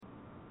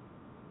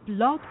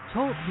Blog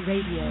Talk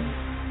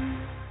Radio.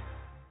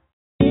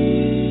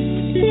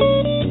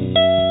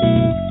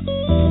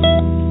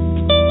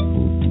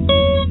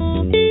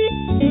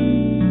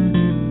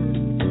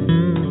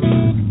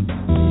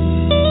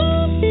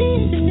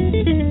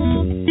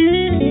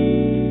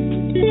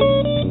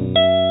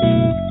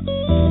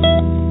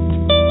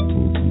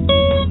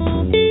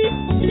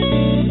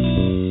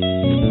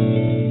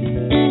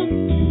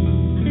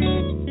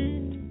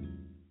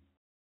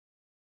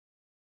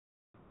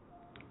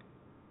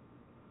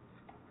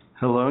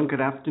 Hello and good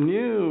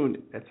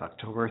afternoon. It's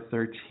October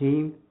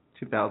 13,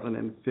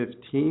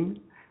 2015.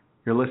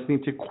 You're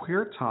listening to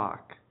Queer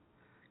Talk.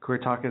 Queer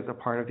Talk is a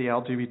part of the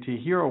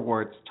LGBT Hero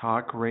Awards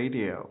Talk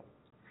Radio.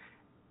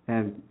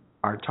 And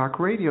our Talk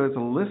Radio is a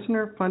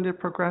listener-funded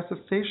progressive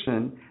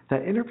station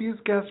that interviews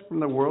guests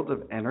from the world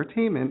of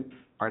entertainment,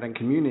 art and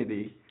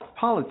community,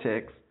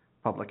 politics,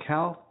 public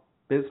health,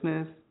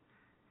 business.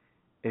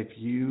 If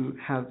you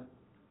have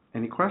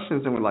any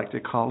questions and would like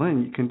to call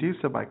in, you can do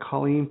so by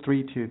calling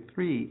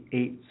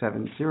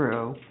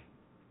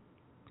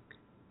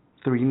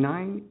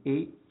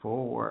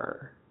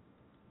 323-870-3984.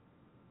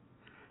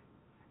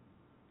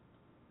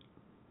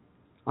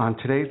 On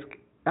today's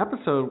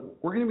episode,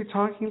 we're going to be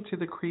talking to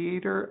the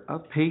creator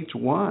of Page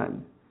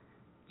One.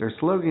 Their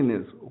slogan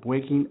is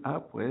Waking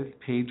Up with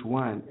Page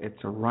One. It's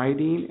a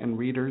writing and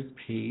readers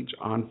page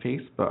on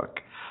Facebook.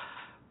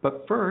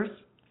 But first,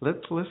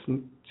 let's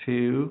listen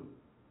to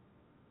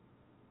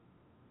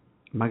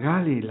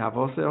Magali, La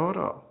Voz de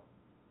Oro.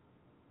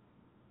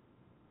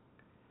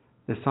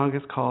 The song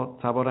is called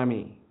Sabor a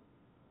Mí.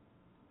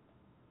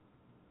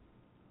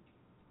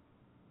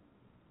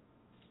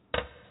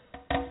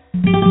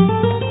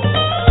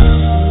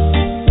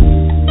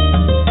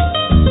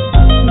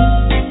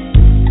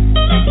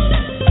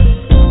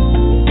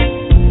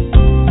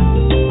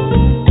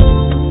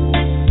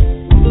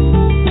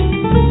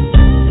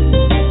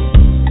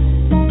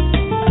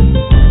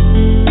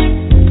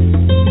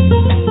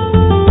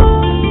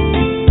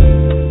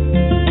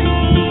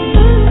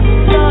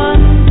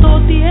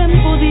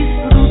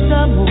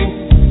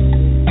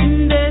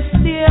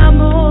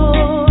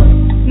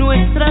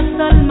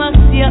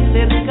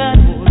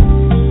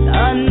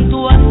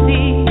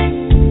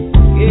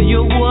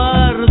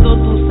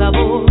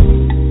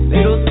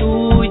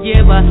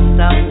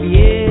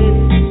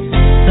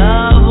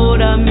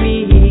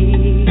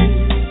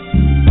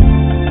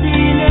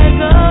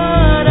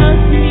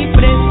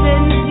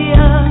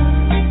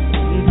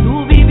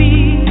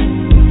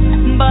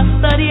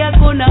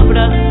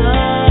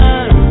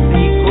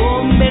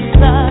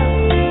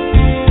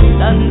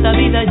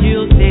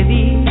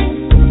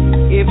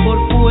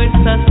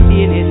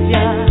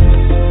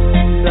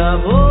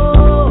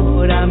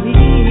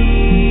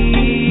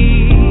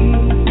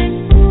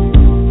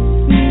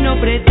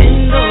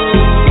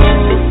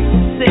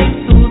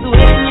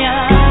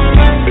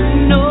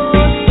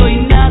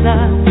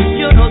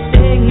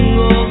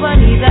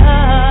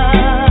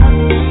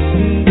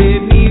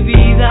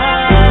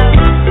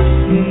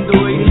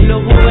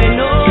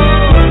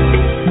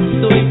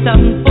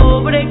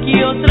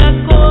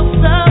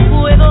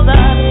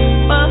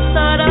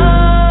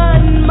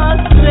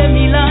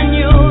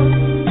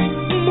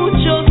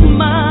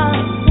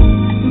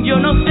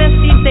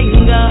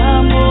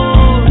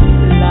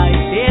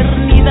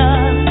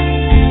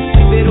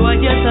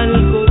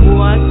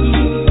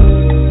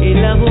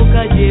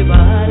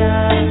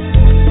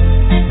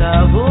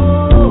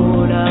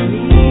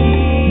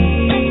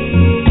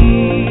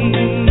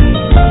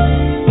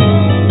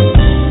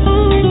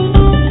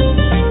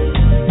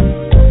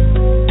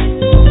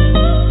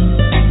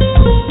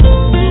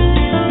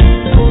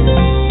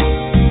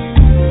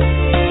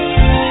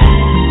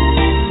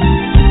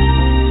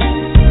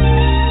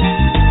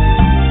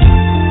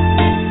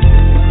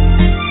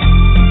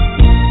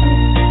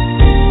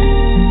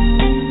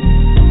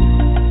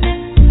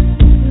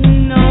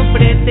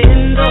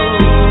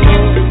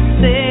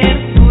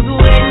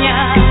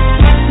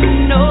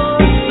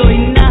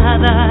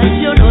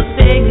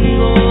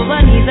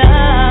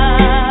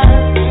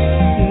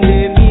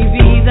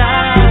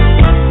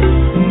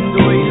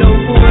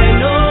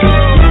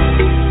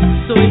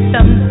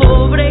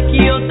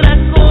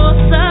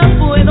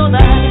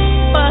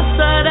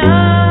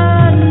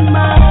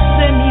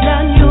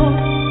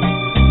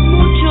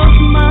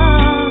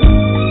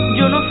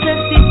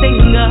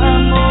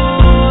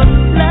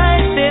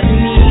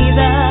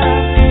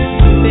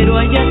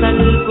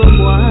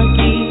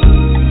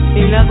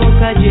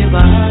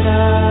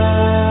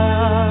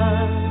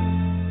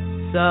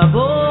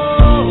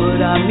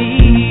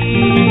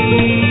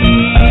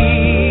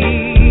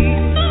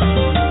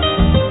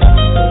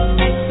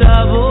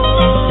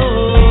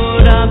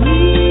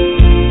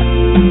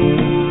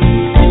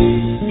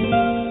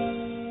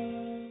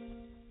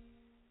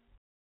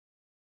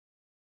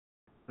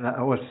 That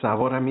was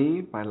Sabor a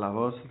Mí by La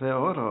Voz de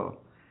Oro.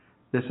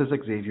 This is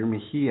Xavier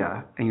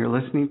Mejia, and you're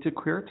listening to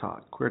Queer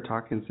Talk. Queer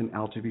Talk is an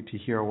LGBT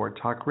Hero Award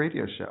Talk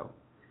radio show.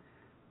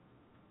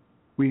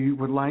 We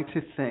would like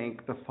to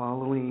thank the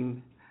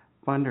following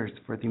funders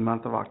for the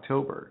month of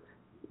October.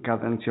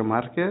 Gaudencio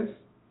Marquez,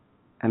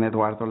 and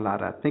Eduardo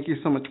Lara. Thank you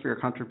so much for your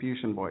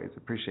contribution, boys.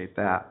 Appreciate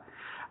that.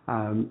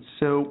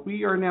 So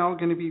we are now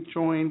going to be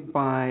joined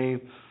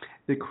by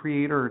the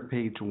creator of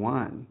Page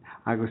One,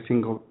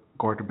 Agustin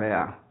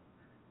Gorbea.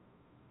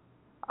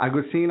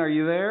 Agustin, are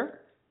you there?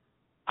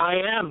 I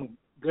am.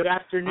 Good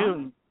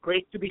afternoon.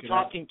 Great to be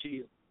talking to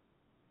you.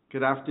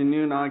 Good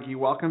afternoon, Augie.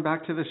 Welcome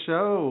back to the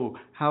show.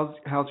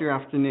 How's your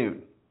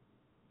afternoon?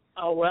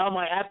 Well,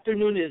 my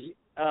afternoon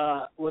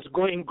was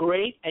going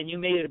great, and you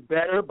made it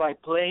better by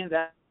playing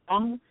that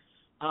song.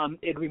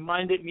 It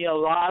reminded me a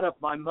lot of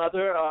my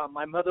mother.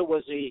 My mother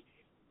was a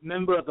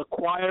member of the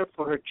choir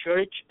for her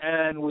church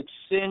and would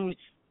sing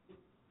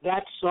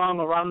that song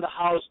around the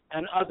house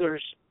and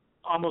others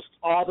almost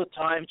all the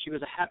time. She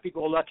was a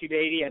happy-go-lucky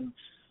lady, and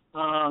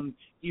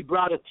you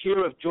brought a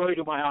tear of joy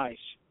to my eyes.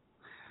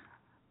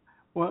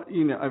 Well,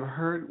 I've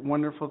heard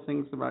wonderful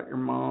things about your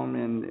mom,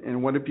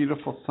 and what a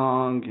beautiful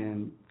song.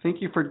 And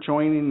thank you for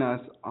joining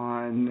us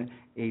on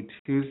a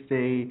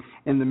Tuesday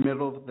in the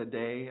middle of the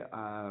day.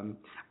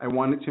 I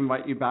wanted to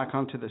invite you back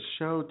onto the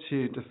show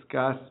to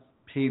discuss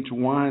Page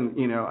One.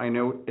 I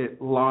know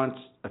it launched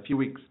a few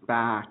weeks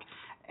back,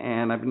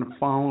 and I've been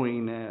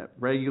following it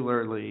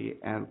regularly.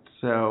 And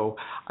so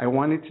I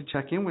wanted to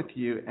check in with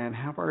you and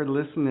have our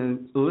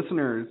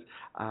listeners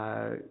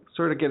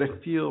sort of get a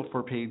feel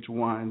for Page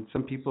One.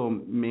 Some people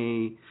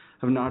may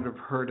have not have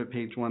heard of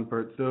Page One,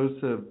 but those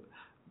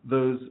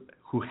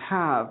who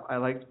have, I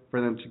like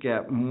for them to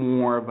get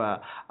more of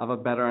a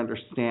better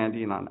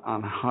understanding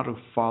on how to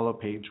follow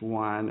Page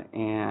One,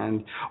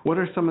 and what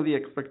are some of the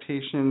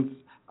expectations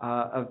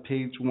of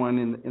Page One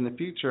in the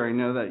future. I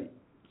know that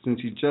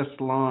since you just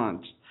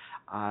launched,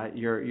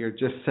 you're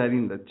just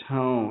setting the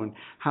tone.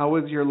 How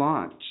was your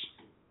launch?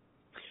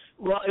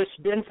 Well, it's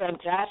been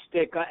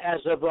fantastic.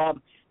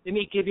 Let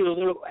me give you a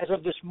little. As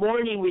of this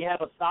morning, we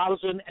have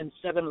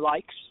 1,007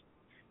 likes,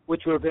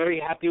 which we're very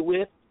happy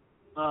with.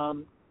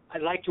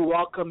 I'd like to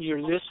welcome your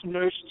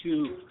listeners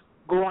to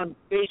go on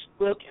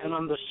Facebook, and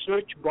on the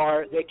search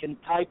bar, they can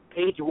type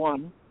Page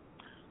One.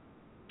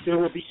 There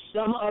will be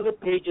some other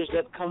pages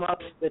that come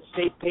up that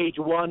say Page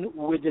One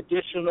with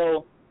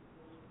additional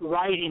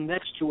writing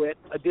next to it,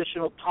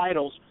 additional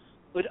titles.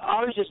 But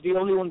ours is the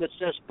only one that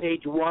says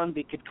Page One.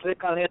 They could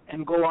click on it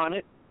and go on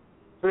it.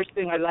 First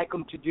thing I'd like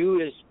them to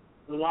do is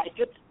like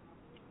it,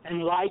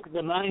 and like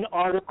the 9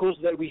 articles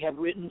that we have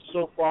written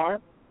so far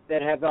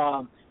that have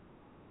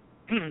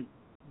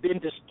been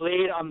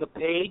displayed on the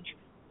page.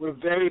 We're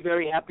very,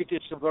 very happy.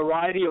 It's a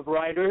variety of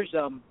writers,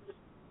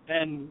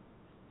 and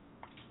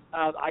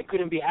I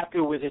couldn't be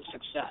happier with its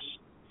success.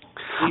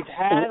 We've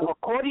had,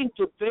 according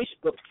to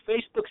Facebook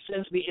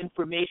sends me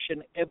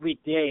information every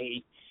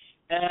day,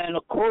 and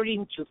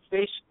according to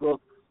Facebook,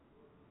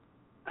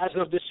 as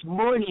of this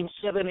morning,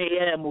 7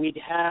 a.m., we'd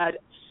had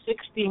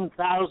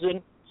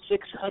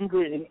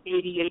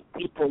 16,688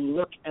 people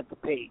look at the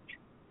page.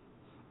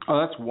 Oh,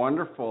 that's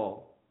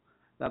wonderful.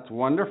 That's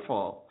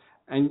wonderful.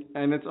 And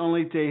it's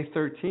only day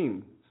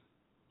 13.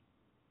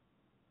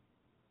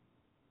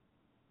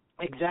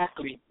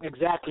 Exactly.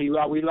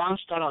 Well, we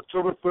launched on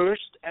October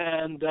 1st,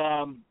 and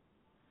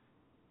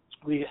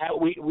we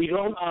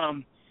don't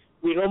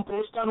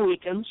post on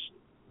weekends,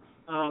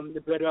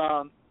 but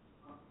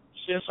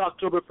since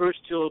October 1st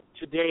till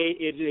today,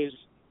 it is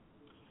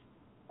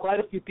quite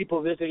a few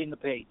people visiting the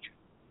page.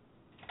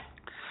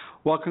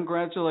 Well,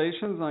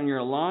 congratulations on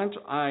your launch.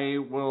 I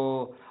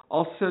will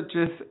also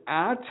just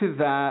add to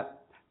that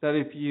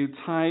if you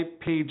type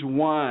Page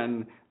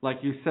One,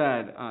 like you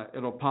said,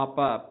 it'll pop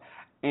up.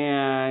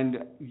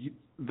 And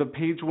the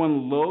Page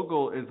One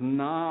logo is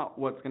not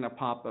what's going to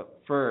pop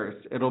up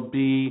first. It'll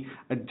be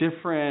a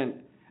different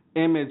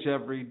image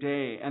every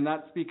day, and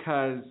that's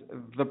because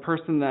the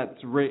person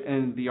that's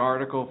written the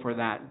article for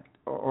that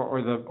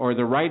or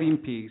the writing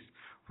piece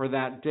for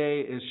that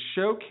day is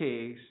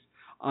showcased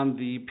on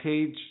the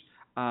page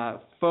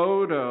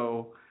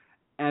photo.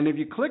 And if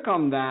you click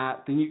on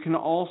that, then you can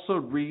also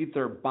read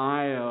their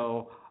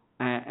bio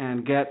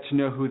and get to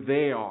know who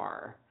they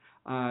are.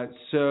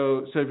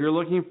 So if you're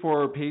looking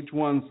for Page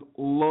One's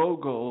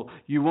logo,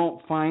 you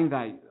won't find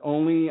that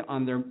only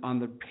on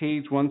the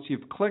page. Once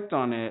you've clicked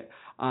on it,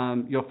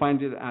 you'll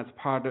find it as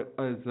part of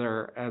as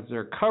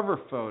their cover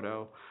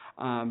photo.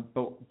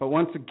 But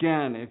once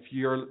again, if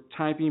you're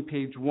typing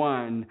Page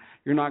One,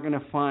 you're not going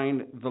to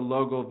find the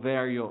logo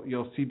there.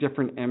 You'll see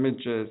different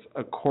images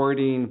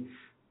according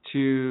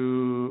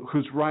to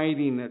whose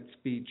writing it's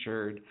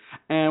featured.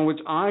 And which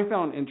I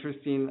found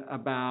interesting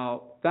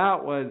about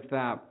that was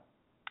that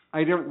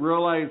I didn't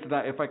realize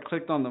that if I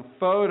clicked on the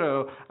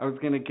photo, I was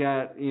going to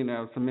get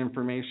some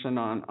information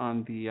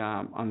on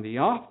the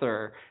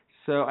author.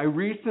 So I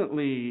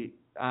recently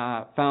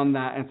found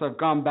that, and so I've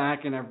gone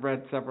back and I've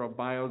read several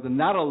bios, and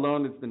that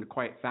alone has been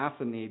quite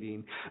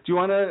fascinating. Do you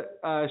want to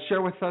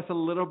share with us a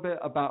little bit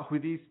about who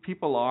these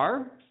people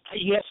are?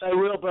 Yes, I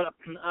will, but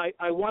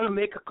I want to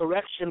make a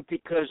correction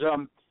because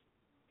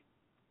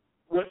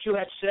what you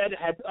had said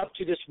up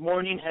to this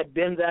morning had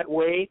been that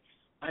way.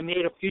 I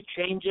made a few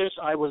changes.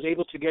 I was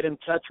able to get in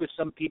touch with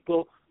some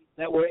people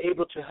that were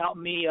able to help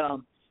me.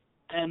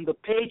 And the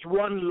page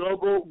one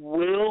logo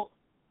will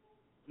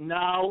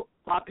now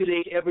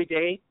populate every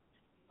day.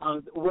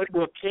 What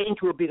will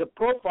change will be the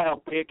profile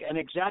pic, and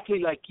exactly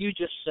like you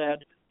just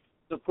said,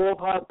 the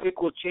profile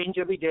pic will change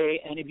every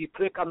day. And if you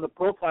click on the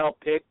profile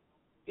pic,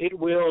 it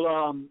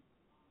will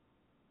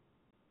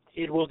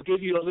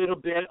give you a little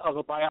bit of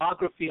a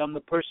biography on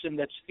the person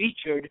that's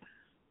featured.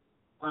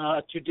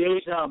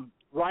 Today's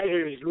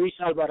writer is Luis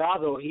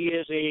Alvarado. He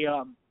is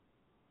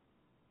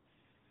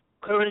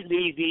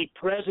currently the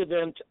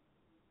president.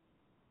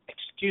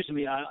 Excuse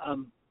me, I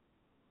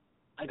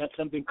got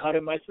something caught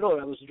in my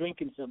throat. I was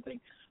drinking something.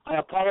 I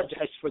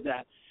apologize for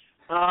that.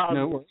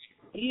 No worries.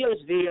 He is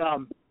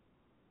the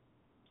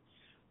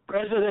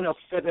president of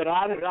Federal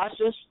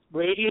Razas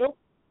Radio,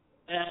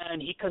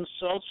 and he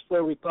consults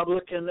for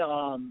Republican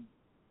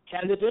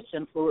candidates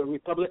and for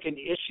Republican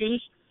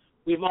issues.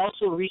 We've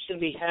also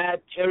recently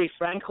had Terry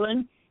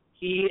Franklin.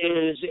 He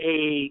is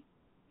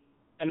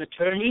an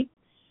attorney,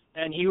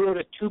 and he wrote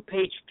a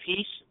two-page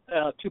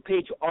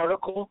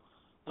article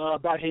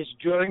about his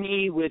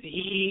journey with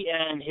he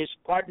and his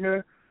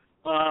partner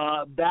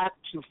back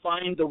to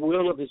find the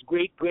will of his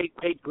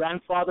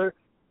great-great-great-grandfather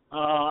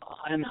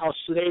and how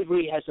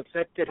slavery has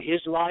affected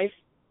his life.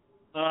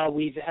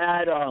 We've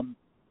had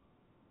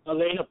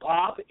Elena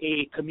Pop,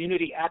 a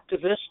community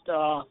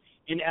activist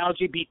in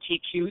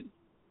LGBTQ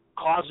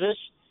causes,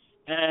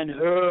 and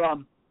her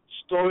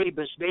story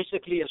was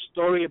basically a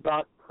story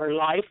about her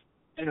life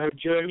and her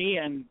journey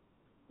and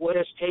what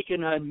has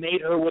taken her and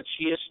made her what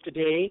she is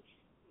today.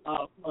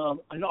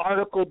 An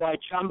article by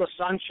Chamba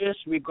Sanchez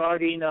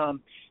regarding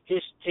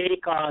his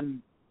take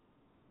on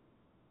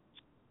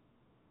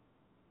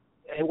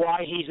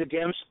why he's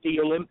against the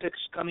Olympics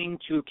coming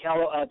to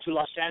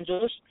Los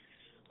Angeles.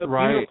 A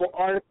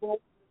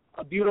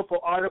beautiful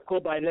article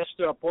by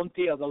Lester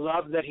Aponte of the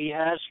love that he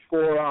has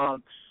for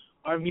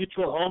our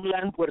mutual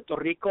homeland, Puerto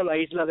Rico, La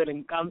Isla del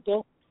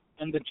Encanto,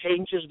 and the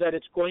changes that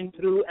it's going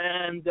through.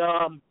 And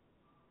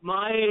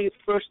my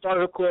first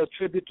article, a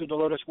tribute to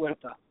Dolores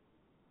Huerta.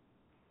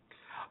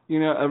 You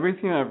know,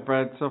 everything I've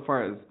read so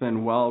far has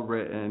been well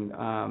written.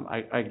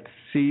 I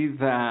see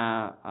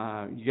that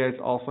you guys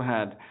also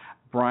had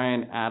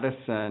Brian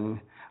Addison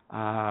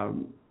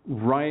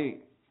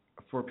write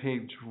for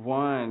page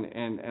one,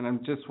 and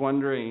I'm just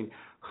wondering,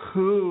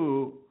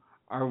 who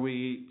are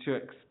we to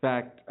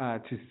expect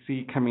to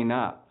see coming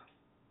up?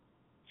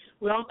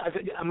 Well,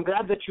 I'm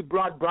glad that you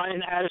brought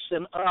Brian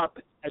Addison up.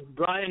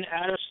 Brian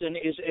Addison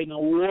is an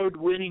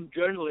award-winning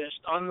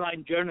journalist,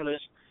 online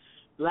journalist.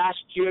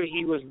 Last year,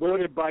 he was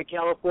voted by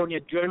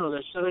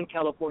Southern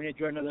California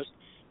Journalists,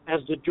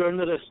 as the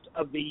Journalist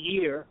of the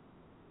Year.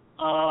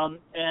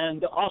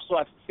 And also,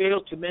 I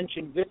failed to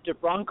mention Victor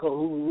Franco,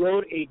 who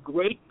wrote a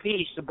great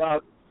piece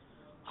about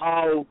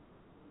how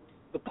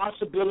the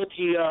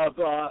possibility of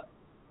Donald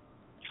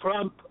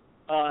Trump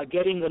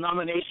getting the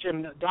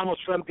nomination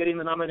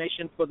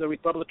for the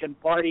Republican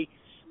Party,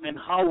 and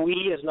how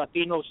we as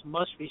Latinos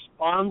must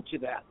respond to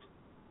that.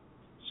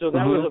 So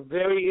that was a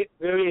very,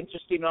 very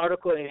interesting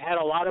article. It had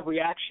a lot of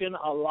reaction.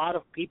 A lot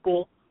of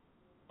people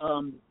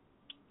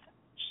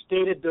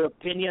stated their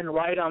opinion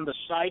right on the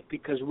site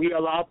because we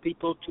allow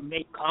people to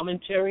make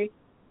commentary.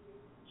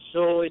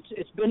 So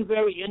it's been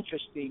very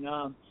interesting.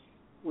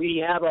 We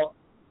have a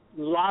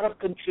lot of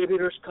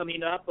contributors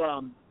coming up.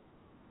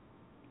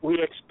 We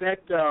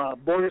expect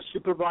Board of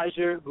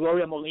Supervisor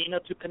Gloria Molina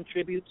to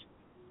contribute.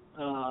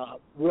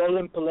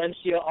 Roland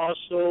Palencia,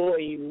 also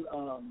a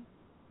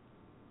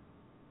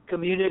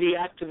community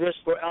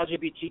activist for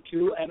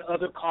LGBTQ and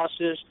other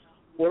causes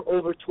for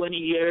over 20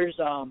 years.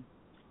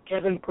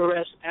 Kevin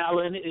Perez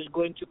Allen is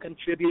going to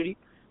contribute.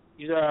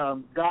 He's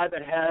a guy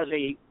that has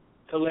a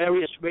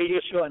hilarious radio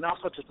show, and off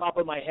the top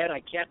of my head, I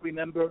can't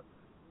remember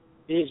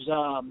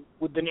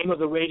with the name of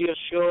the radio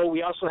show.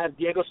 We also have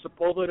Diego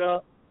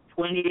Sepulveda,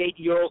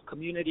 28-year-old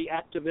community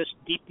activist,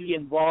 deeply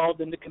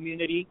involved in the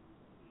community.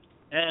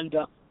 And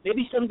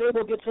maybe someday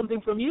we'll get something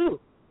from you.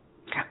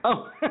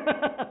 Oh,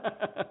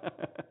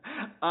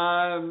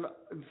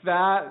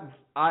 that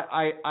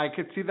I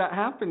could see that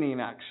happening,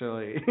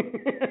 actually.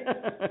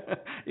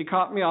 You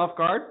caught me off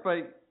guard,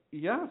 but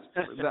yes,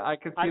 I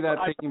could see that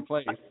taking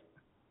place.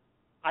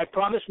 I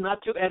promise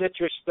not to edit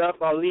your stuff.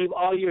 I'll leave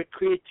all your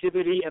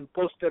creativity and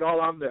post it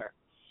all on there.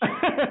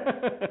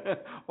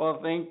 Well,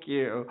 thank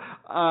you.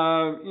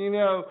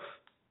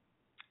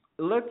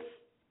 Let's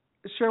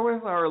share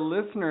with our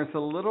listeners a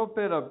little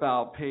bit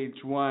about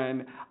page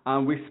one.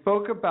 We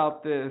spoke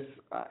about this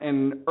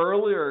in an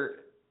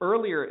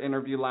earlier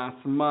interview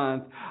last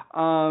month.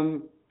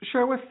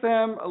 Share with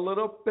them a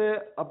little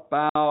bit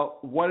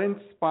about what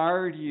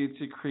inspired you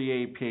to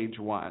create page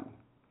one,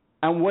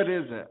 and what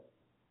is it?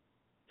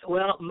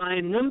 Well,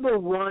 my number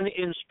one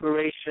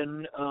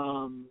inspiration,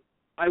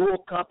 I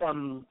woke up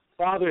on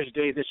Father's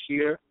Day this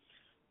year,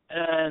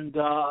 and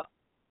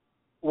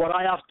what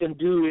I often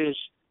do is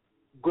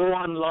go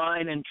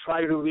online and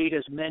try to read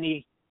as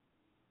many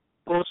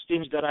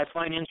postings that I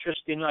find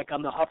interesting, like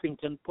on the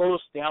Huffington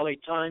Post, the LA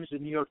Times, the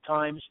New York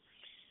Times.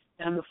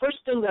 And the first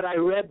thing that I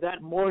read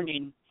that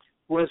morning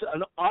was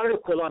an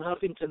article on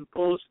Huffington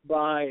Post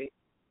by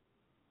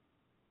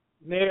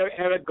Mayor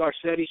Eric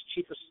Garcetti's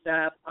chief of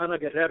staff, Ana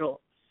Guerrero.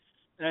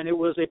 And it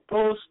was a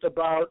post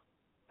about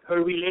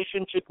her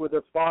relationship with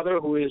her father,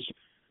 who is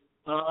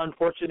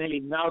unfortunately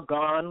now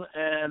gone,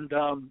 and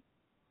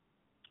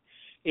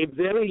a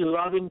very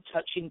loving,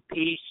 touching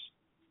piece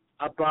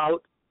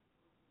about,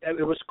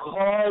 it was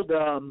called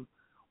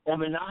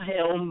Homenaje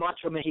a un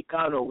Macho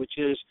Mexicano, which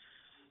is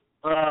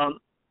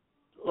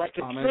like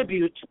a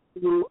tribute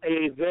to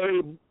a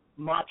very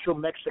macho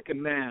Mexican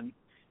man.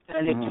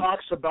 And it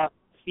talks about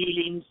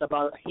feelings,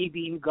 about he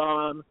being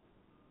gone,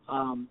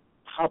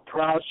 how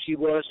proud she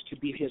was to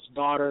be his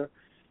daughter.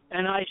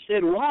 And I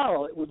said,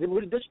 wow,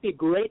 would this be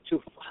great to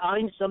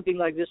find something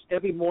like this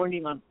every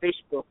morning on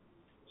Facebook,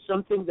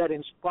 something that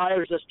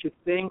inspires us to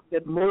think,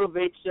 that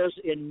motivates us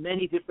in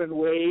many different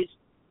ways,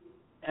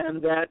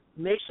 and that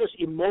makes us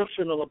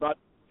emotional about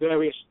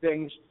various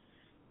things.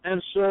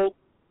 And so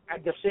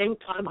at the same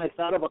time, I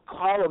thought of a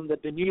column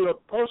that the New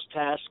York Post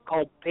has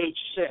called Page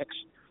 6.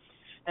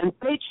 And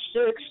Page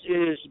 6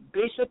 is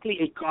basically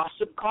a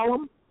gossip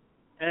column.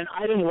 And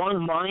I didn't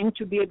want mine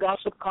to be a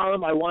gossip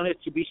column. I wanted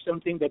it to be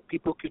something that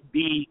people could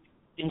be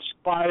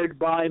inspired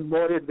by,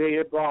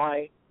 motivated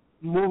by,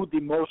 moved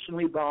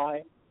emotionally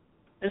by.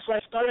 And so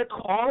I started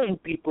calling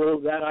people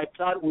that I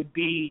thought would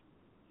be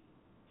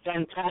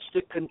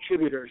fantastic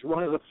contributors.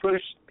 One of the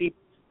first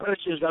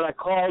persons that I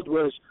called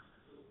was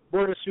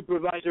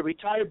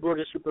retired Board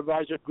of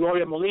Supervisor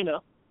Gloria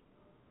Molina.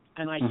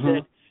 And I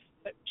said,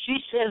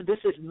 she says this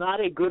is not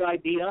a good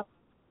idea.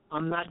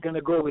 I'm not going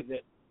to go with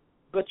it.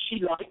 But she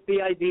liked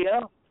the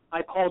idea.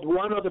 I called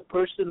one other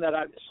person that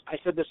I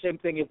said the same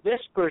thing. If this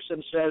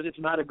person says it's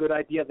not a good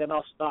idea, then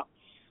I'll stop.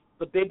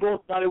 But they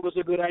both thought it was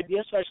a good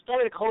idea, so I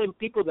started calling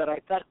people that I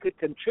thought could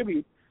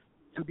contribute.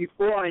 And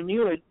before I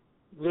knew it,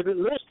 the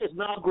list has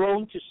now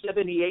grown to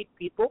 78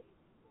 people.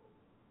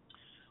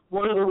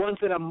 One of the ones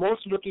that I'm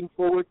most looking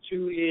forward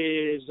to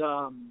is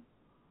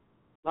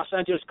Los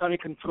Angeles County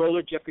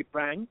Controller Jeffrey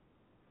Prang,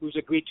 who's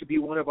agreed to be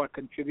one of our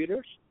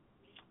contributors.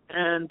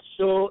 And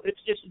so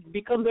it's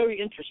become very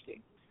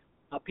interesting.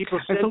 People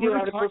send you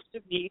articles to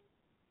me.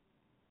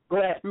 Go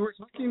ahead. We were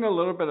talking a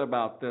little bit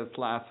about this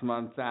last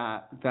month,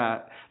 that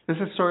this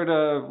is sort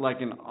of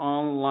like an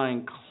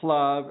online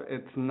club.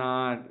 It's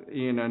not,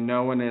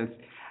 no one is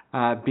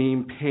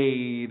being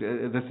paid.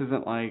 This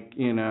isn't like,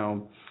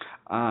 an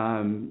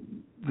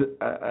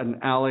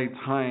LA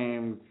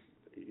Times,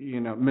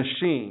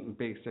 machine,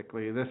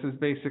 basically. This is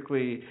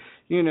basically,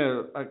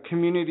 a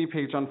community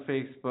page on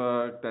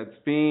Facebook that's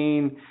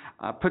being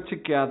put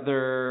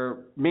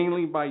together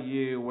mainly by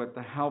you with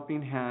the helping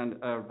hand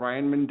of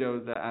Ryan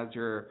Mendoza as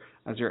your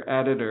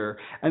editor.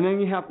 And then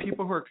you have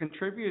people who are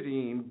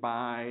contributing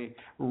by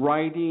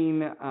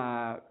writing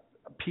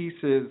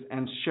pieces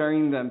and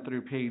sharing them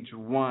through Page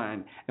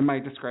 1. Am I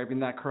describing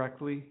that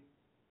correctly?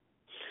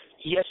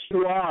 Yes,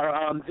 you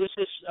are. This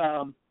is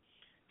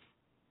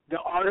the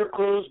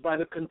articles by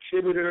the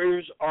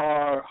contributors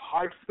are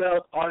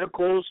heartfelt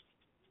articles.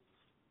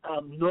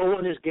 No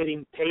one is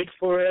getting paid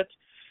for it.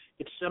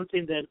 It's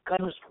something that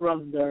comes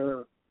from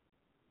their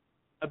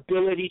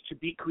ability to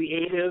be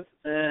creative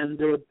and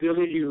their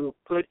ability to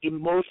put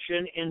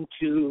emotion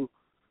into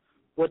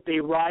what they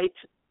write.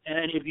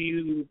 And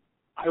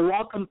I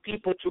welcome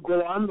people to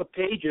go on the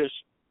pages,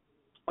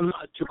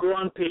 to go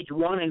on Page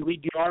 1 and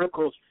read the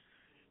articles.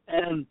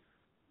 And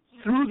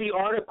through the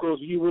articles,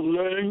 you will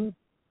learn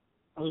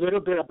a little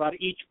bit about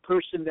each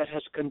person that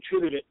has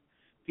contributed,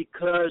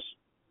 because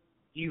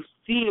you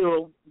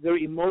feel their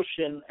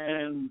emotion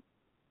and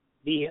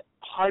the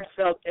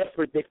heartfelt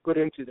effort they've put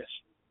into this.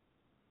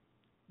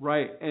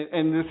 Right,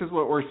 and this is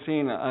what we're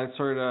seeing, a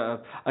sort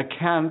of a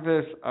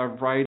canvas of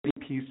writing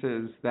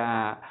pieces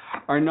that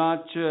are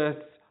not just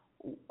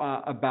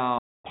about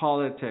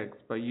politics,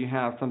 but you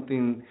have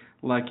something,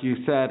 like you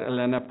said,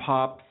 Elena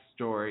Pop's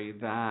story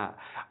that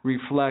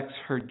reflects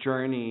her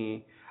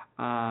journey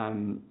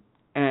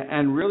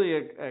and really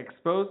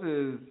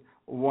exposes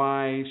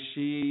why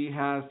she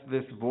has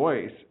this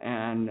voice.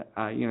 And,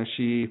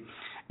 she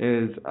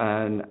is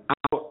an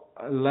out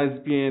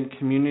lesbian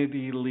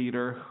community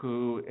leader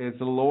who is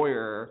a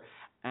lawyer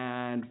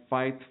and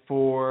fights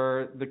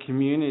for the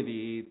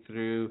community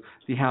through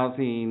the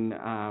housing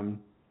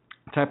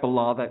type of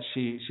law that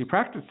she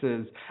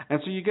practices. And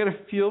so you get a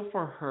feel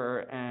for her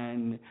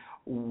and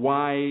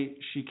why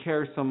she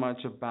cares so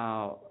much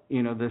about,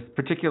 this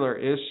particular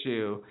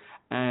issue,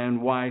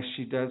 and why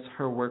she does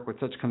her work with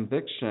such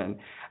conviction.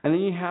 And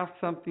then you have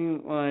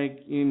something like,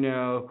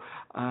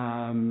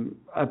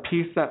 a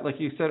piece that, like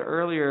you said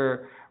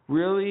earlier,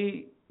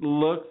 really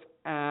looks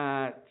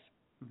at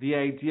the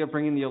idea of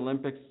bringing the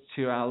Olympics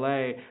to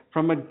LA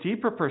from a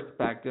deeper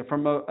perspective,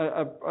 from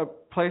a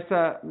place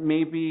that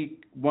maybe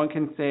one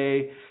can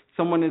say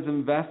someone is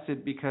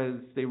invested because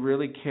they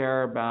really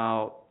care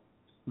about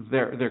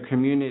their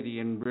community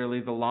and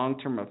really the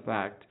long-term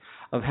effect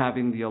of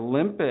having the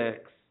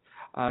Olympics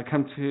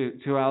come to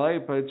LA,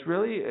 but it's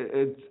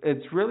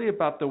really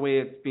about the way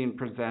it's being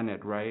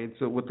presented, right?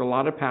 So with a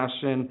lot of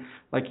passion,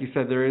 like you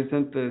said, there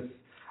isn't this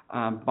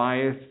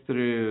bias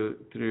through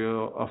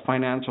a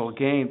financial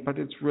gain, but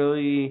it's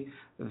really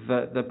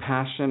the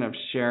passion of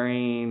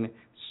sharing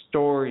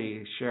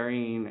story,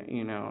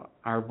 sharing,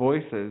 our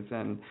voices,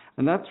 and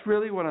that's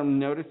really what I'm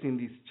noticing.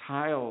 These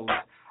tiles,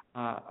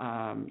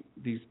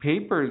 these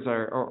papers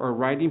or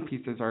writing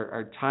pieces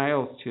are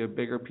tiles to a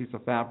bigger piece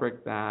of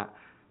fabric that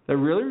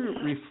really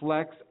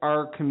reflects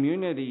our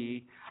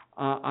community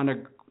on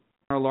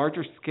a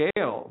larger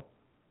scale.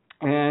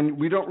 And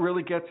we don't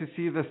really get to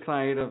see the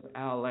side of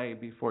LA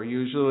before.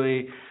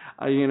 Usually,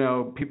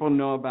 people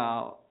know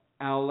about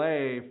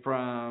LA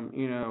from,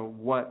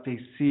 what they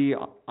see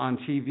on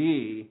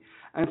TV.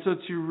 And so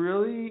to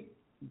really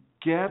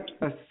get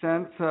a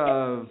sense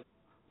of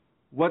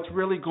what's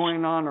really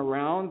going on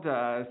around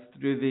us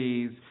through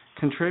these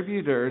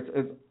contributors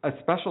is a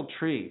special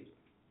treat.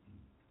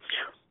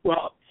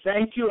 Well,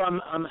 thank you.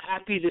 I'm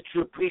happy that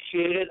you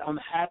appreciate it. I'm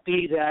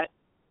happy that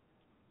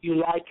you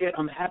like it.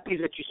 I'm happy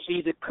that you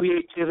see the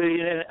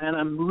creativity in it, and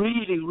I'm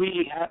really,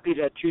 really happy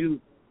that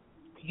you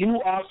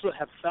also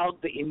have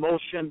felt the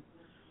emotion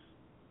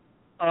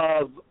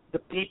of the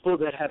people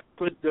that have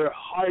put their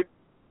heart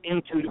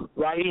into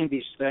writing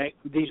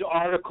these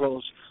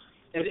articles.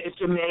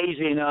 It's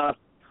amazing.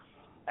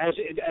 As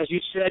you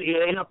said,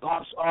 Elena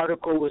Pop's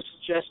article was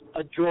just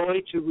a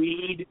joy to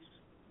read.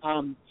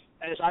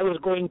 As I was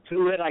going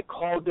through it, I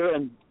called her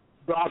and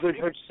bothered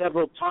her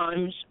several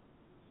times,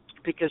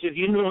 because if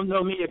you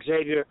know me,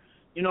 Xavier,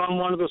 I'm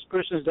one of those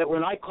persons that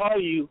when I call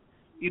you,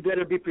 you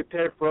better be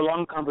prepared for a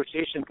long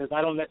conversation, because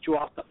I don't let you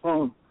off the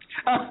phone.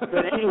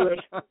 But anyway,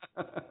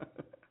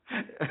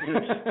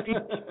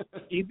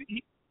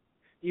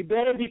 you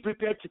better be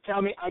prepared to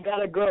tell me I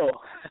gotta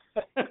go.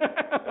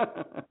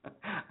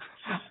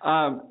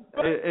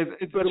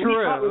 It's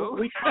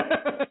true.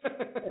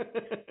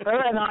 Her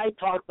and I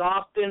talked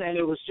often, and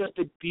it was just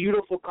a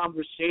beautiful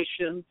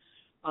conversation.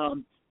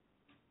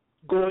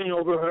 Going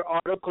over her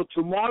article.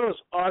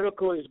 Tomorrow's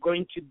article is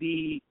going to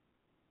be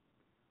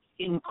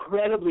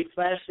incredibly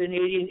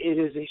fascinating. It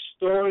is a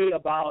story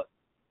about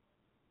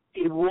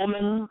a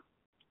woman,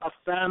 a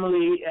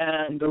family,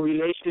 and the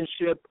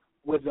relationship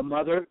with the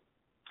mother.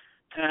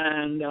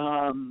 And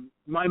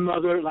my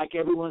mother, like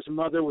everyone's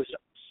mother, was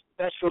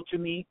special to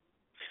me.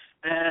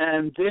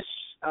 And this,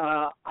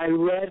 I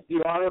read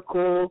the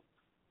article,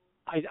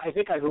 I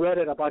think I've read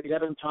it about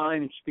 11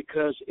 times,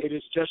 because it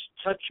has just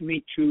touched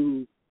me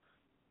to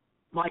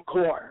my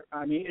core.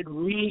 I mean, it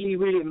really,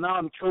 really, now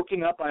I'm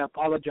choking up, I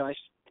apologize.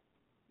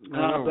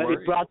 But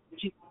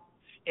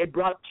it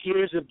brought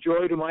tears of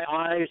joy to my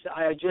eyes.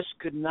 I just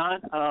could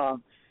not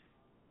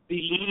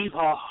believe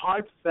how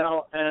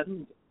heartfelt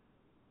and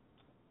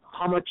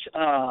how much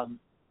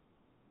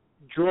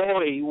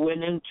joy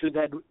went into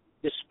that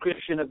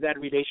description of that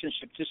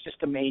relationship. It's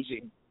just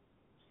amazing.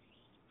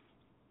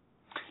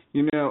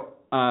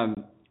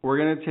 We're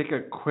going to take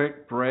a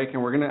quick break,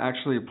 and we're going to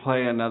actually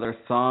play another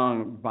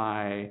song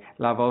by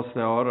La Voz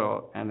de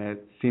Oro, and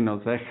it's Si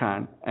Nos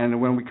Dejan. And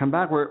when we come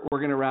back, we're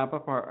going to wrap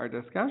up our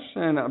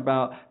discussion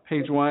about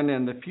Page One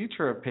and the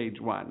future of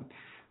Page One.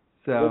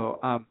 So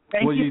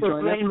will you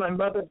join us?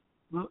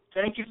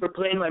 Thank you for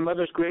playing my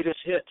mother's greatest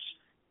hits.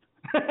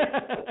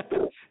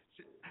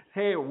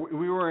 Hey,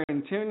 we were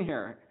in tune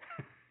here.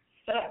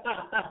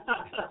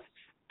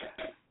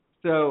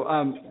 So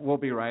we'll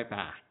be right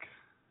back.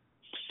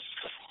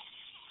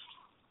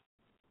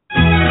 Si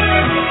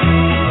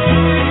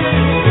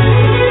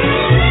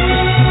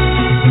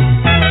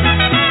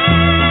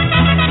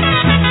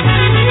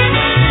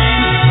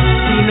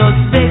nos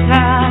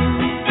dejan,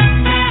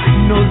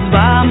 nos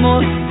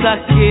vamos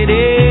a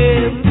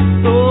querer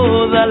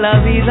toda la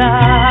vida.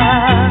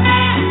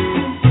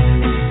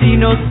 Si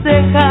nos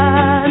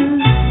dejan,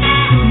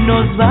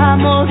 nos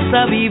vamos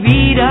a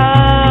vivir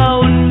a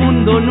un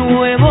mundo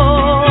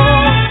nuevo.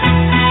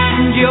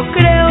 Yo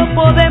creo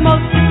podemos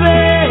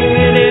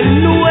ver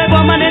el nuevo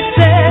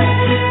amanecer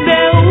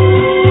de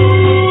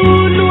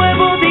un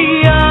nuevo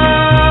día.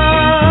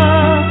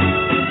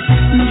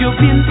 Yo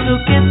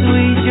pienso que tú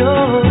y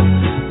yo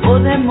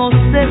podemos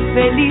ser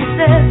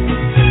felices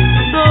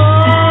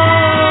todavía.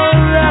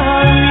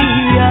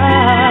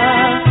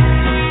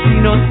 Si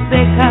nos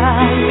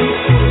dejan,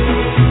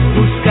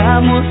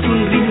 buscamos un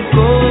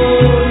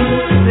rincón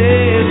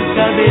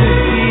cerca del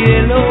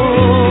cielo.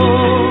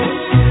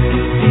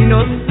 Si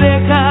nos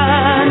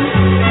dejan,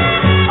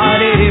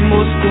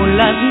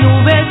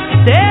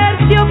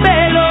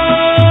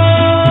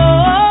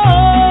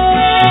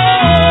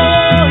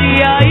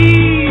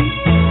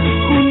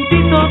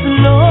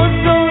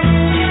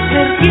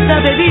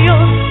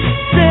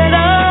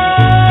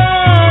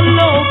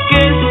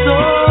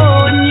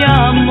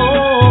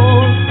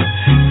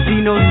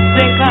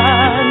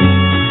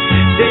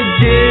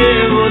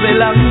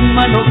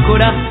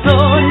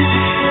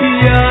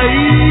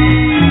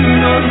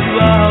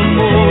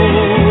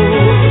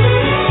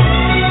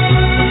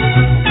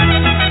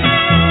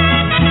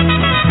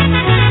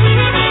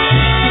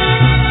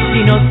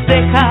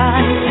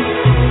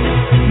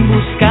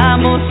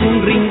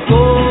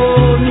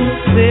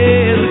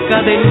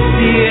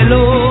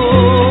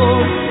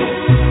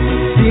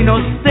 si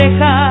nos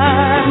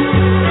dejan,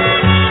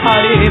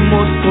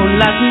 haremos con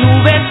las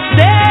nubes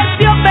de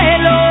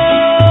terciopelo.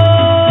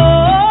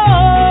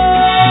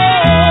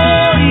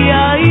 Y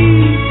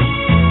ahí,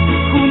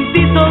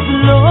 juntitos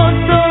los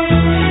dos,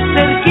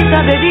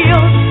 cerquita de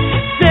Dios,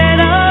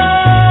 será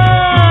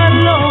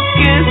lo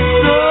que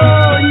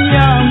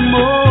soñamos.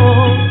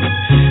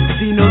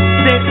 Si nos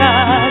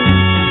dejan,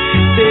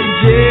 te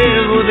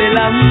llevo de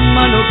la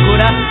mano,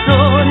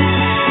 corazón,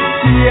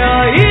 y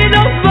ahí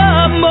nos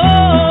vamos.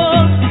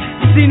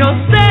 Si nos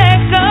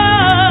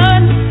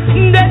dejan,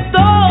 de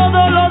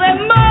todo lo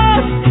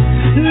demás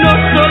nos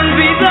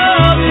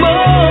olvidamos.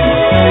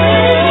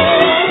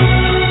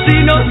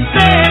 Si nos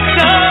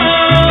dejan.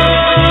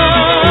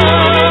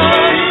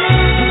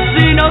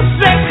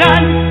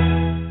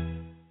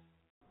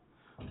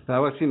 That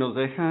was Si Nos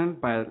Dejan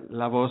by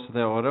La Voz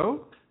de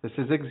Oro. This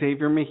is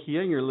Xavier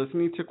Mejia, and you're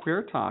listening to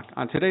Queer Talk.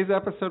 On today's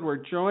episode, we're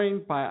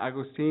joined by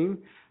Agustin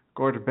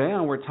Gorbe,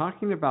 and we're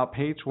talking about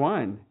page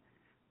 1.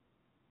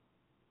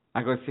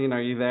 Agustin,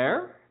 are you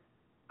there?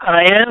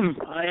 I am.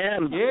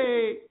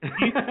 Yay!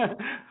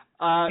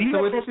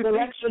 Beautiful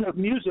selection of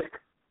music.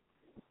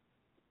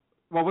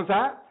 What was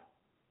that?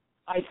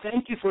 I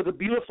thank you for the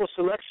beautiful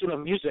selection of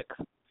music.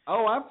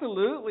 Oh,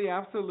 absolutely.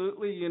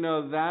 You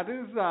know, that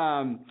is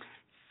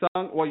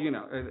sung, well, you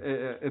know,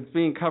 it's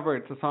being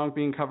covered. It's a song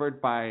being covered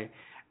by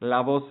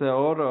La Voz de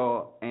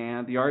Oro,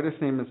 and the artist's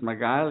name is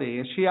Magali.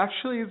 And she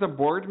actually is a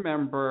board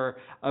member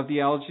of the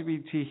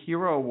LGBT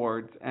Hero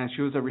Awards, and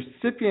she was a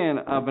recipient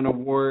of an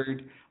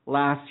award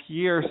last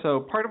year. So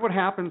part of what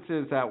happens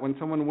is that when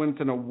someone wins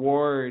an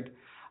award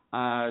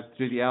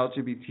through the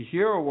LGBT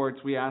Hero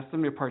Awards, we ask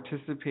them to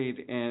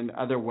participate in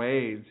other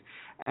ways.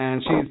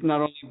 And she's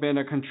not only been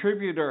a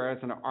contributor as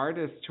an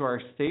artist to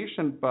our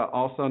station, but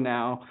also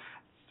now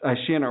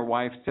she and her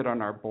wife sit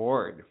on our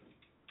board.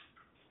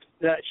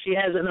 She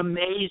has an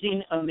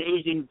amazing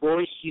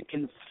voice. You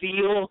can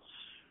feel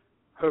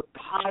her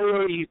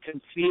power. You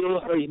can feel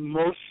her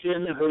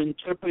emotion. Her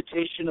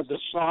interpretation of the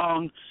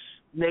song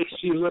makes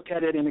you look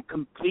at it in a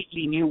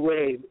completely new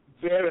way.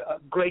 A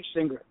great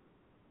singer.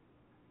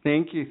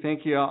 Thank you.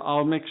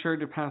 I'll make sure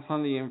to pass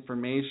on the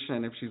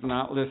information if she's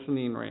not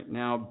listening right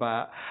now.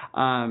 But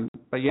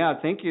yeah,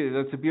 thank you.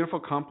 That's a beautiful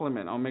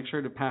compliment. I'll make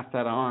sure to pass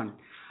that on.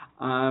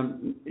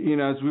 You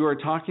know, as we were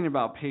talking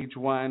about page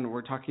 1,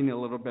 we're talking a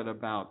little bit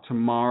about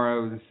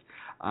tomorrow's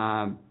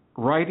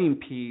writing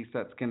piece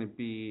that's going to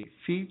be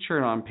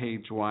featured on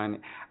page 1,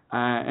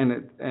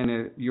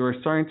 you were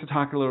starting to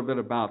talk a little bit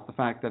about the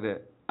fact that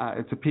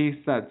it's a piece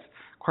that's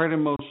quite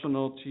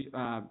emotional.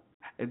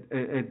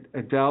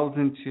 It delves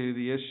into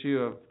the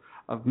issue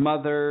of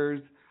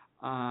mothers.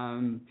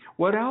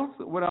 What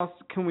else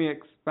can we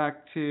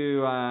expect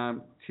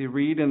to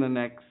read in the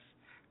next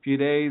few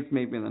days,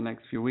 maybe in the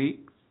next few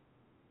weeks?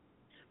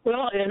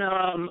 Well,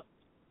 and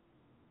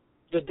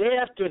the day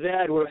after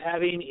that, we're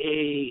having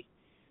a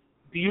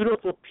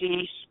beautiful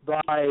piece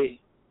by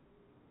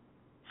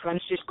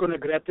Francisco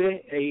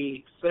Negrete,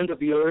 a friend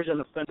of yours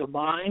and a friend of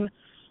mine.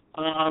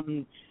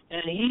 And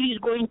he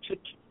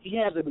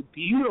has a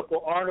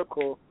beautiful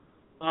article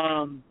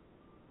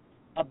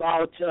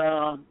about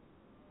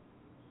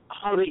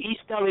how the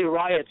East LA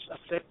riots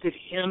affected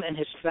him and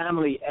his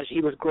family as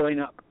he was growing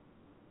up.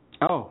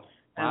 Oh,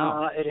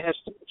 wow. It has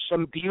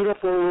some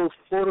beautiful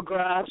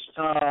photographs.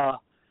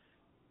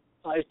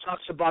 It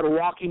talks about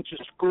walking to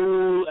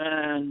school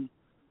and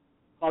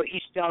how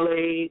East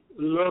LA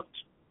looked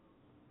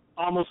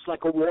almost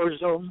like a war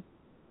zone,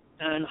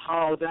 and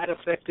how that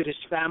affected his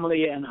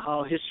family, and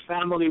how his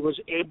family was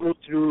able,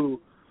 through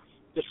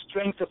the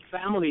strength of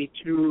family,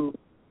 to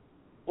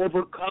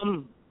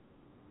overcome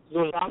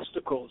those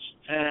obstacles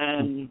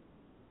and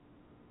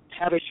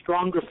have a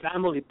stronger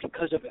family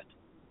because of it.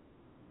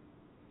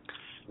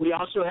 We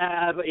also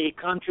have a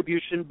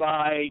contribution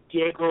by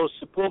Diego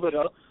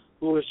Sepulveda,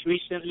 who was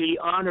recently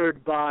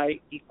honored by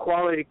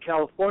Equality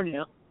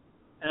California,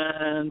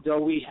 and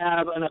we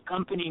have an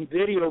accompanying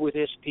video with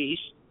his piece,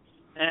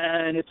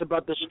 and it's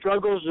about the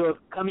struggles of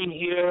coming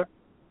here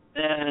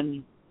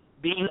and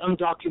being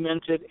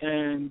undocumented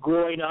and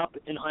growing up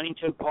in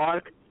Huntington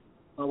Park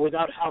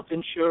without health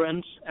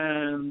insurance,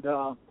 and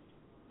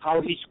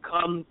how he's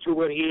come to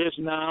where he is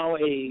now.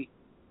 He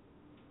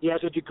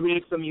has a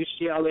degree from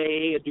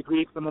UCLA, a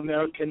degree from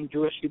American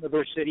Jewish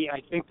University. I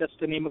think that's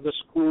the name of the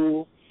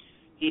school.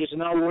 He is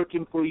now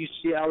working for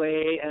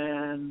UCLA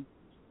and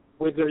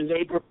with their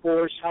labor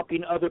force,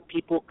 helping other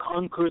people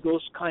conquer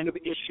those kind of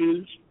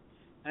issues.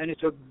 And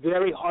it's a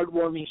very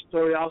heartwarming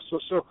story also.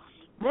 So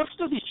most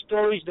of these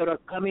stories that are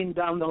coming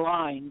down the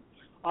line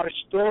are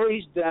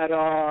stories that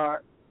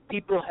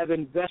people have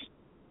invested.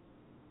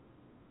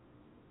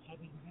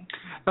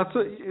 That's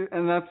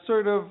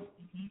sort of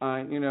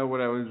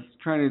what I was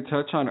trying to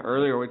touch on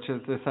earlier, which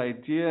is this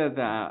idea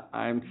that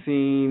I'm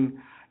seeing,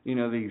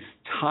 these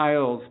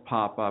tiles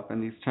pop up,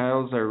 and these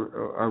tiles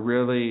are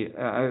really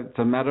it's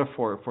a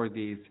metaphor for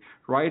these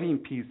writing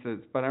pieces,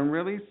 but I'm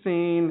really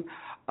seeing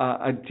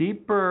a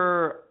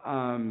deeper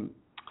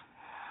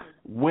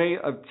way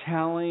of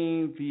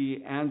telling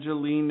the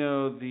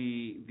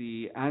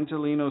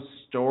Angelino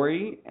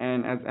story.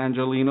 And as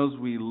Angelinos,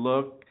 we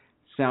look,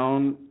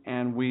 sound,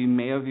 and we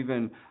may have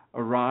even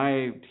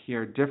arrived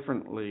here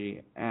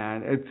differently.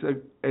 And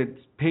it's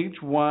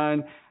Page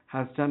One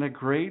has done a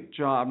great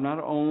job not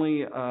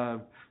only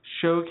of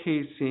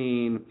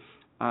showcasing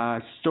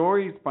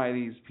stories by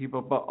these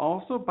people, but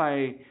also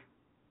by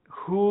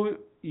who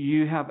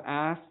you have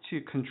asked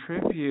to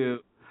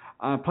contribute.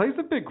 Plays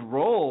a big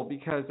role,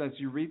 because as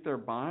you read their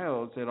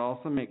bios, it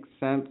also makes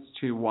sense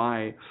to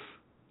why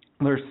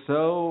they're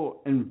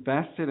so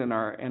invested in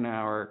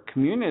our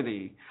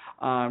community.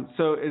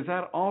 So is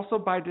that also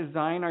by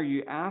design? Are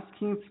you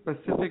asking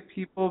specific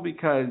people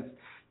because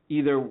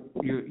either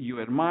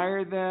you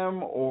admire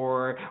them,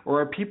 or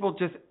are people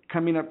just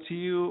coming up to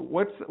you?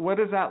 What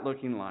is that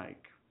looking like?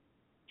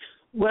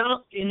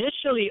 Well,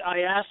 initially I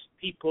asked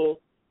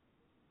people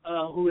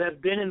who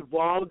have been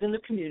involved in the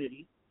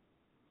community.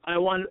 I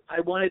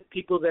wanted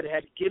people that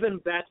had given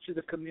back to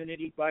the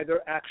community by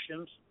their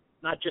actions,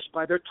 not just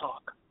by their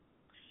talk.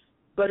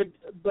 But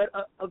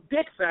a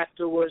big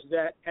factor was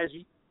that as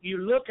you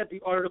look at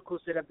the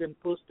articles that have been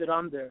posted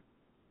on there,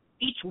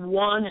 each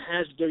one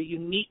has their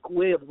unique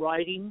way of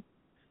writing,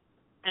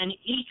 and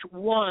each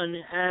one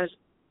has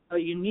a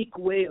unique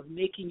way of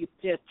making you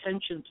pay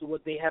attention to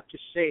what they have to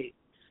say.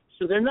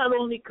 So they're not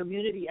only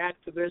community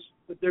activists,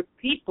 but they're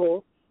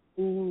people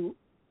who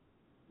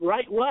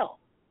write well,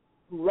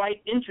 who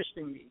write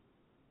interestingly.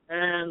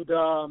 And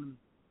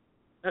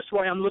that's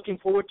why I'm looking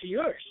forward to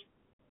yours.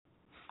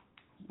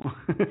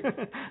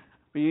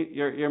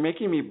 You're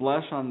making me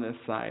blush on this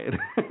side,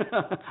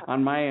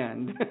 on my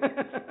end.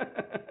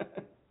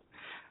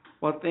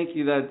 Well, thank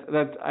you.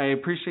 I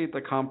appreciate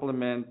the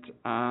compliment.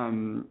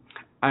 I'm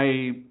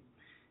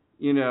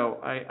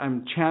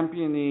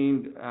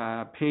championing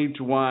Page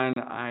One.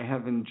 I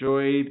have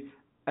enjoyed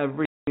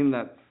everything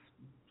that's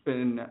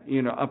been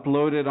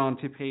uploaded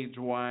onto Page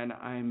One.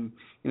 I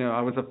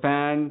was a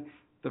fan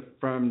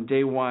from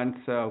day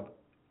one, so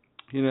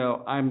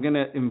I'm going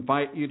to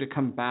invite you to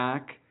come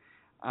back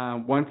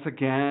once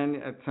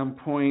again at some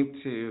point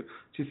to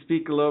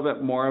speak a little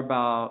bit more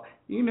about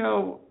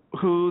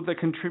who the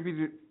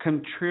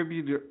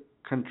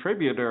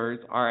contributors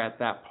are at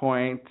that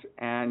point.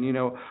 And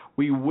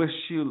we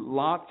wish you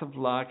lots of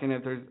luck, and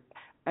if there's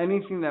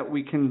anything that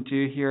we can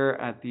do here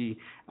at the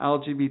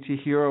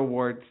LGBT Hero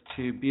Awards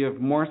to be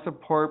of more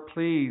support,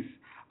 please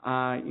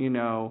count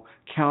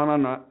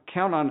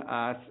on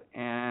us.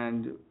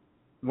 And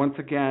once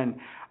again,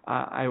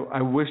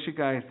 I wish you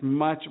guys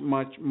much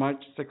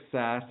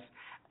success.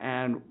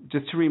 And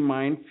just to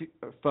remind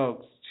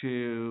folks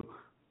to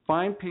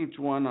find Page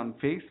One on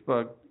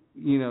Facebook,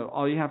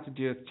 all you have to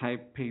do is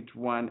type Page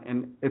One,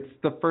 and it's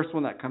the first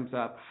one that comes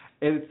up.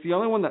 It's the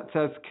only one that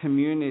says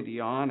community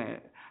on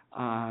it.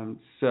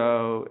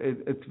 So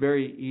it's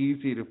very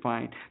easy to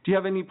find. Do you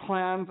have any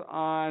plans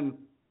on,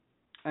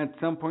 at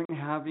some point,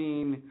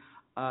 having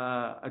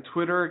a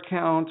Twitter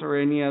account or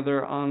any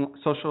other on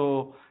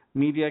social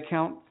media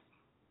accounts?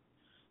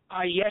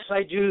 Yes,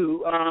 I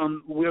do.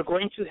 We're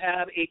going to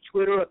have a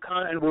Twitter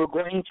account, and we're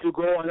going to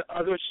go on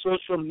other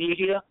social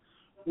media.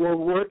 We're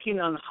working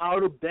on how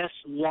to best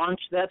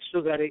launch that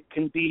so that it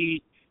can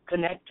be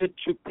connected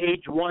to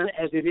Page One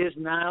as it is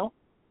now.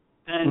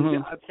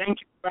 And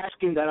thank you for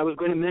asking that. I was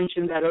going to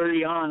mention that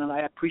early on, and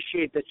I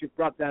appreciate that you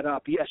brought that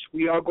up. Yes,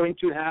 we are going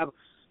to have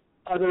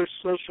other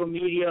social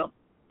media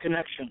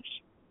connections.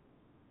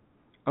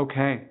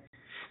 Okay.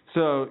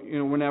 So,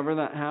 whenever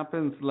that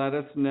happens, let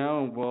us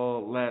know.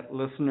 We'll let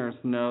listeners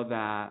know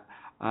that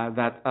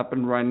that's up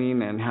and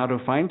running and how to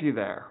find you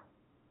there.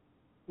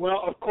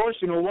 Well, of course,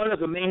 one of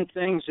the main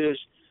things is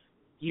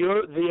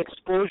the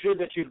exposure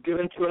that you've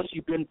given to us.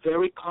 You've been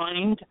very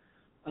kind.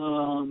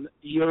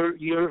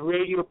 Your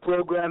radio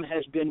program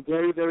has been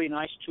very, very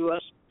nice to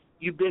us.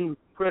 You've been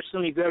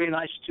personally very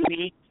nice to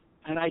me,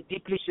 and I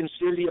deeply,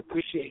 sincerely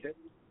appreciate it.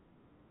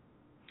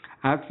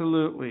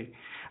 Absolutely.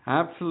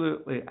 As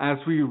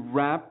we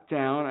wrap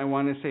down, I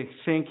want to say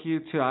thank you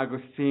to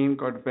Agustin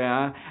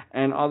Gorbea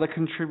and all the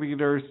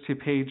contributors to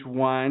Page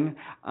One.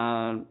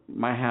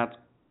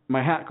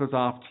 My hat goes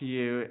off to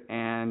you,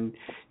 and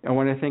I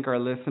want to thank our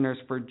listeners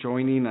for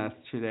joining us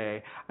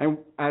today.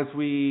 As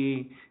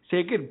we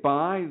say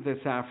goodbye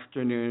this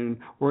afternoon,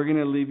 we're going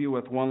to leave you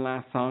with one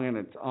last song, and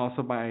it's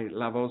also by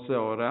La Voz de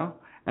Oro,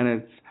 and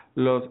it's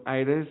Los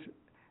Aires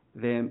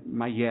de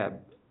Mayeb.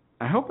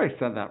 I hope I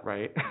said that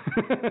right.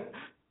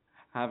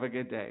 Have a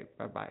good day.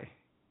 Bye-bye.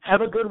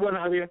 Have a good one,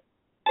 Javier.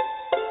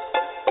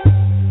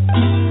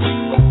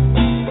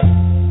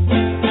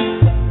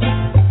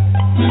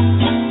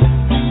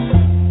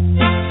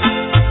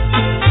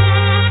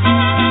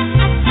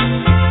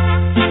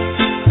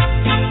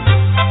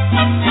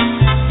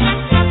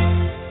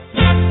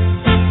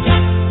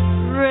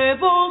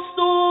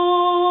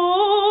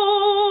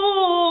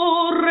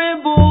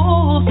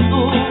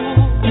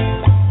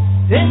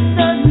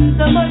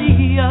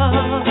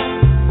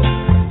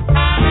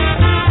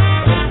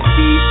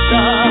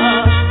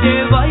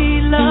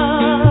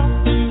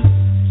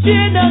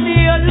 Llena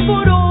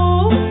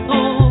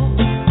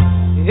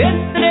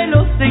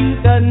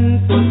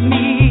cantos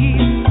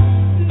mis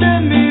de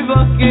mi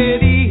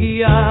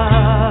vaquería.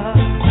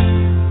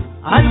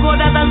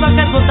 Alboradas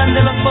vacas botan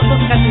de los pozos,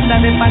 casita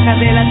de paja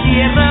de la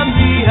tierra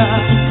mía.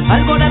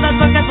 Alboradas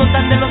vacas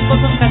botan de los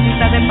pozos,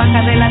 casita de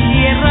paja de la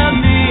tierra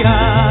mía.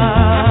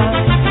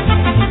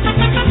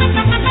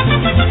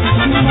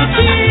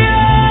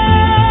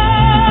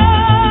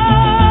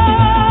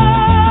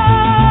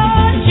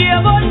 Muchacha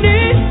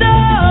bonita,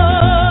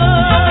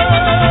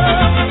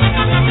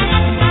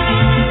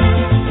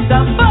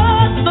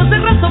 zapatos de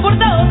raso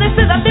bordado de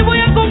seda te voy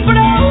a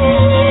comprar.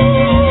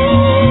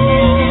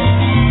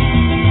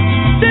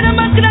 Será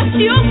más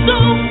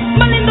gracioso,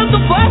 más lindo tu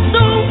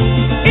paso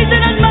y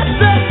serás más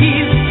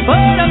ágil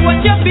para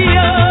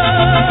guachapear.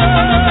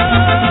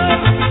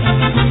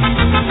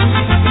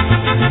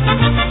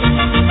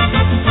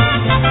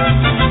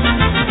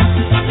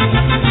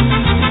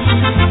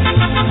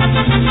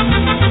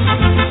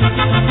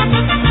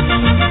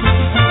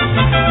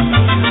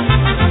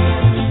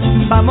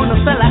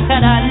 Vámonos a la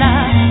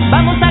jarana,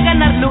 vamos a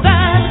ganar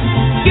lugar,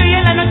 que hoy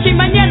en la noche y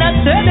mañana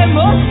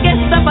tenemos que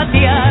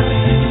zapatear.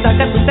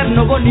 Saca tu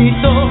terno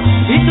bonito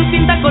y tu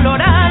cinta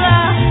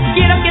colorada,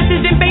 quiero que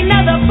estés bien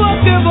peinada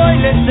porque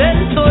bailes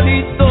el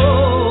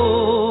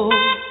solito.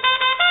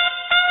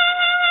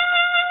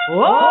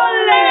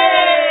 ¡Ole!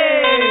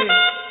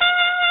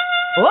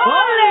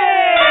 ¡Ole!